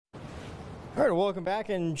All right, welcome back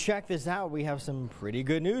and check this out. We have some pretty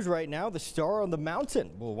good news right now. The star on the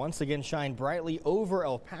mountain will once again shine brightly over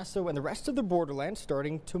El Paso and the rest of the Borderland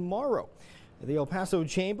starting tomorrow. The El Paso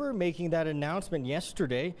Chamber making that announcement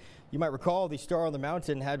yesterday. You might recall the star on the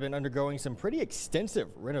mountain had been undergoing some pretty extensive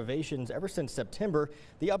renovations ever since September.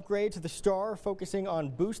 The upgrade to the star focusing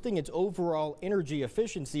on boosting its overall energy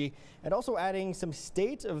efficiency and also adding some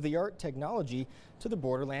state-of-the-art technology to the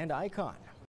Borderland icon.